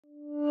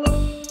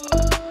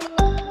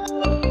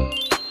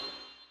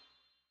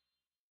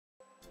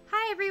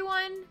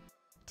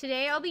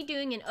Today I'll be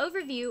doing an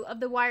overview of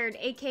the wired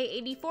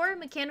AK84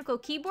 mechanical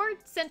keyboard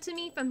sent to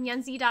me from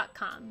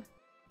Yunzii.com.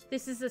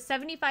 This is a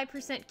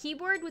 75%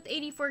 keyboard with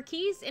 84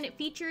 keys, and it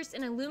features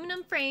an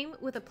aluminum frame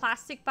with a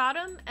plastic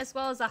bottom as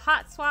well as a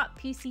hot swap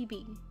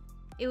PCB.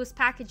 It was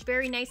packaged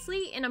very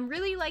nicely, and I'm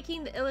really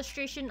liking the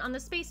illustration on the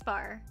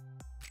spacebar.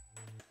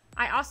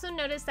 I also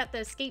noticed that the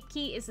escape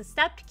key is a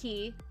stepped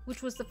key,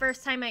 which was the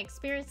first time I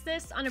experienced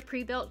this on a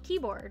pre-built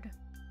keyboard.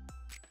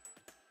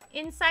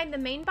 Inside the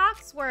main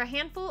box were a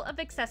handful of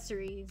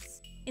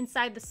accessories.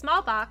 Inside the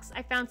small box,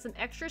 I found some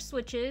extra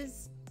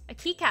switches, a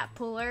keycap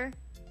puller,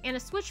 and a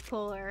switch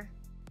puller.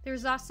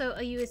 There's also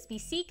a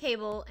USB-C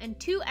cable and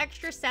 2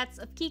 extra sets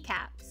of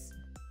keycaps.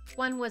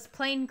 One was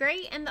plain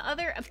gray and the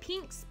other a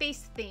pink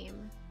space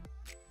theme.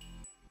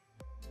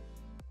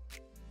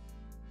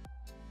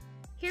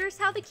 Here's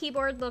how the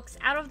keyboard looks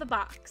out of the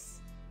box.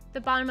 The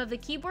bottom of the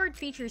keyboard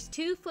features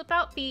 2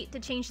 flip-out feet to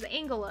change the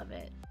angle of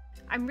it.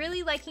 I'm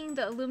really liking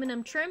the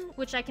aluminum trim,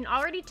 which I can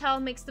already tell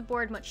makes the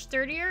board much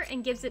sturdier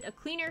and gives it a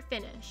cleaner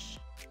finish.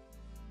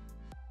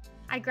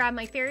 I grabbed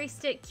my Fairy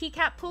Stick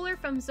keycap puller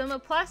from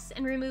Zomo Plus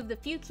and removed the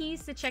few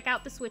keys to check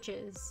out the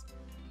switches.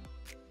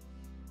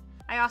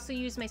 I also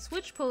used my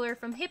switch puller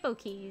from Hippo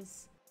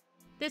Keys.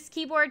 This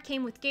keyboard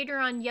came with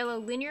Gateron yellow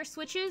linear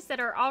switches that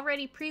are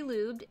already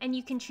pre-lubed, and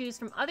you can choose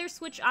from other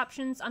switch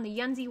options on the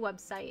Yunzii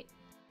website.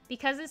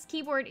 Because this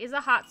keyboard is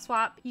a hot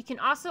swap, you can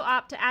also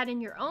opt to add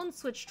in your own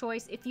switch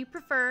choice if you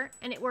prefer,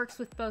 and it works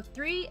with both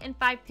 3 and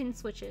 5-pin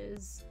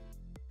switches.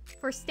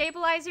 For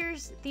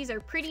stabilizers, these are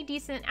pretty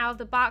decent out of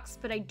the box,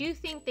 but I do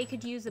think they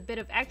could use a bit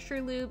of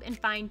extra lube and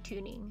fine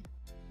tuning.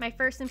 My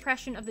first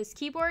impression of this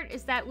keyboard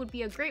is that it would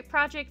be a great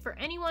project for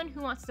anyone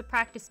who wants to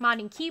practice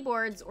modding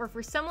keyboards, or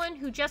for someone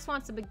who just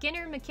wants a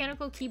beginner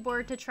mechanical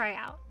keyboard to try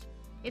out.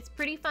 It's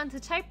pretty fun to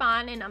type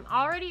on, and I'm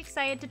already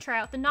excited to try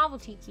out the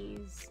novelty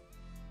keys.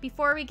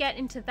 Before we get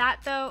into that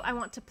though, I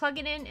want to plug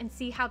it in and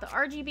see how the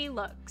RGB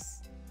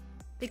looks.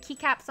 The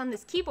keycaps on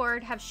this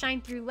keyboard have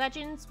shine-through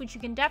legends, which you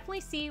can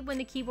definitely see when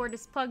the keyboard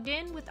is plugged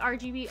in with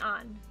RGB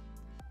on.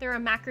 There are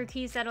macro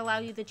keys that allow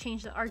you to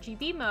change the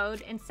RGB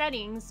mode and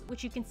settings,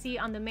 which you can see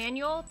on the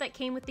manual that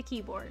came with the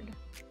keyboard.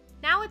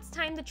 Now it's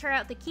time to try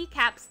out the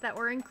keycaps that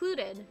were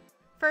included.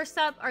 First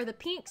up are the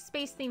pink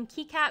space-themed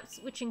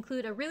keycaps, which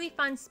include a really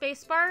fun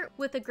spacebar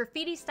with a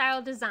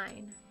graffiti-style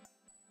design.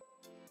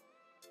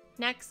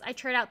 Next, I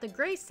tried out the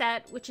gray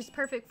set, which is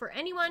perfect for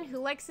anyone who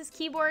likes this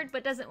keyboard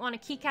but doesn't want a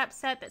keycap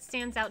set that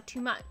stands out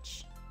too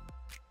much.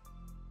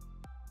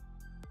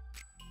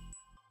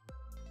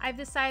 I've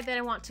decided that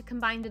I want to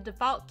combine the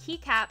default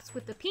keycaps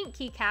with the pink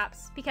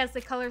keycaps because the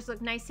colors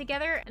look nice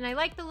together, and I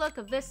like the look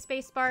of this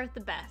spacebar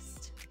the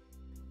best.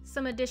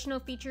 Some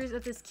additional features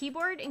of this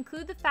keyboard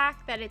include the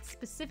fact that it's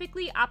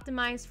specifically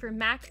optimized for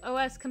Mac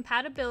OS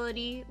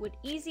compatibility with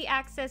easy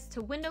access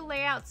to window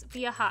layouts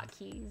via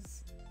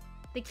hotkeys.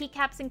 The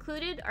keycaps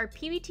included are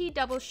PBT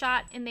double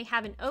shot, and they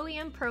have an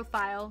OEM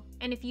profile,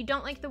 and if you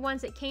don't like the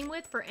ones it came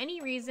with for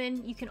any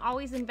reason, you can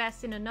always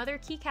invest in another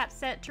keycap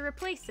set to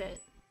replace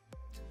it.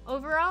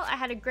 Overall, I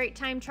had a great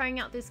time trying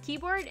out this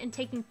keyboard and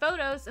taking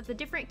photos of the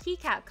different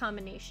keycap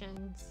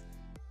combinations.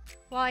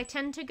 While I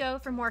tend to go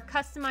for more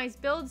customized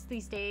builds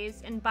these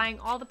days and buying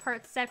all the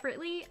parts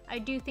separately, I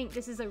do think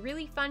this is a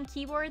really fun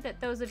keyboard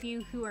that those of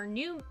you who are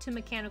new to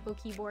mechanical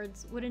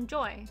keyboards would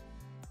enjoy.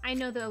 I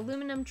know the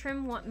aluminum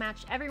trim won't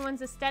match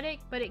everyone's aesthetic,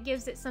 but it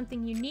gives it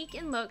something unique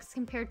in looks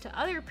compared to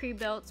other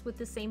pre-builts with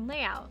the same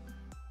layout.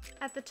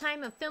 At the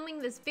time of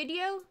filming this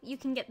video, you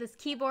can get this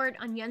keyboard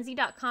on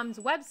Yunzii.com's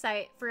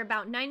website for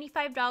about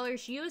 $95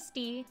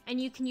 USD,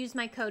 and you can use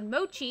my code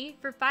MOCHI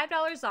for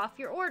 $5 off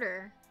your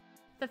order.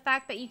 The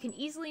fact that you can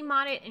easily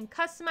mod it and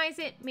customize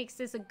it makes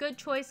this a good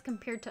choice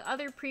compared to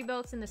other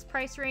pre-builts in this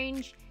price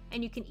range,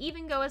 and you can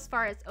even go as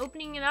far as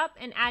opening it up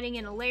and adding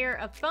in a layer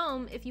of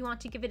foam if you want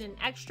to give it an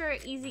extra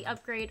easy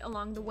upgrade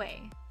along the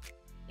way.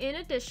 In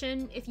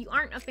addition, if you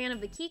aren't a fan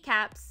of the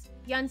keycaps,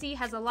 Yunzii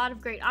has a lot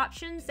of great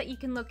options that you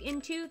can look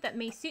into that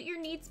may suit your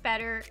needs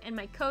better, and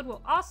my code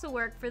will also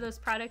work for those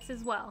products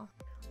as well.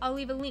 I'll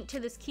leave a link to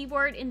this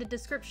keyboard in the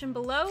description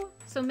below,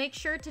 so make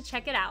sure to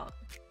check it out.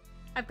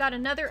 I've got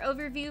another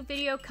overview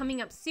video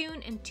coming up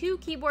soon and 2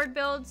 keyboard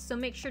builds, so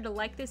make sure to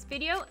like this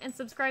video and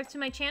subscribe to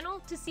my channel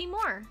to see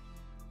more.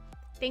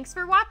 Thanks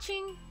for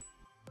watching!